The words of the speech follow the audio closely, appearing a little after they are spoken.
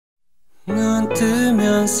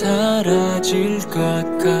뜨면 사라질 것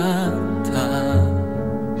같아.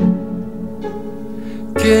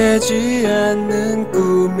 깨지 않는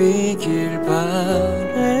꿈이길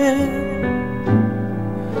바래.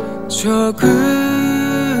 조금만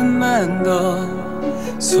더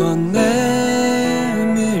손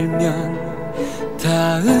내밀면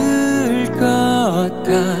닿을 것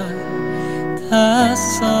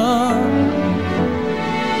같았어.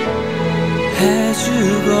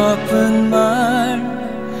 해주고픈 말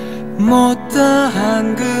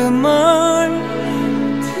못다한 그 말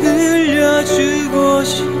들려주고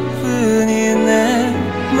싶은 이 내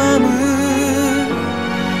맘은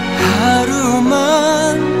하루만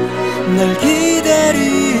날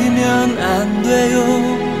기다리면 안 돼요.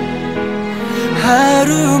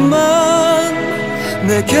 하루만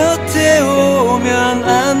내 곁에 오면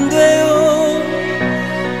안 돼요.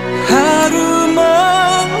 하루만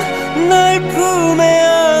날 품에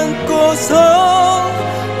안고서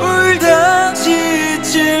울다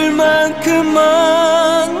지칠 만큼만,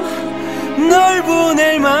 널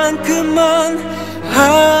보낼 만큼만,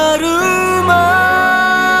 하루만.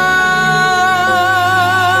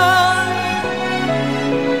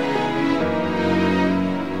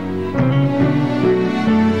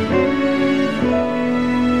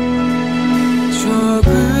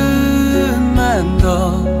 조금만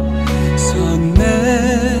더 손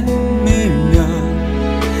내밀면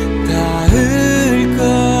닿을 것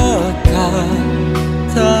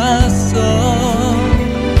같았어.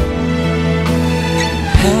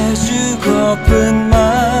 해주고픈 말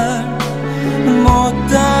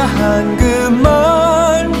못다한 그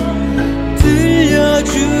말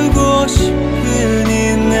들려주고 싶은 이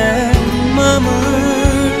내 맘을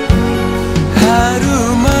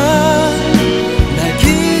하루만 날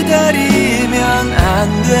기다리면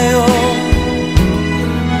안 돼요.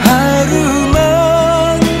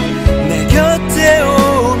 하루만 내 곁에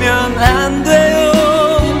오면 안 돼요.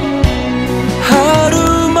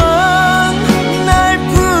 하루만 날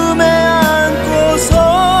품에 안고서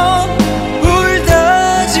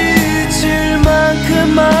울다 지칠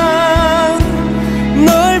만큼만,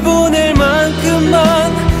 널 보낼 만큼만,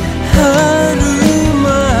 하루만.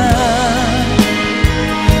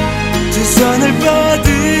 두 손을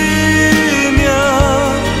뻗으며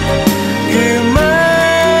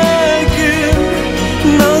그만큼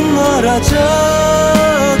넌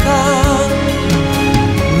멀어져가.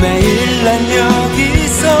 매일 난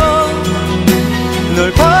여기서 널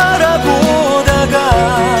바라보다가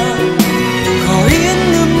거인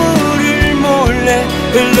눈물을 몰래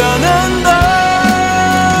흘러낸다.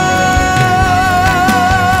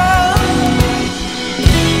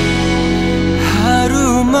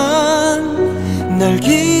 하루만 날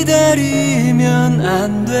기다리면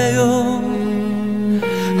안 돼요.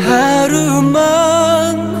 하루만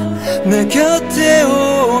내 곁에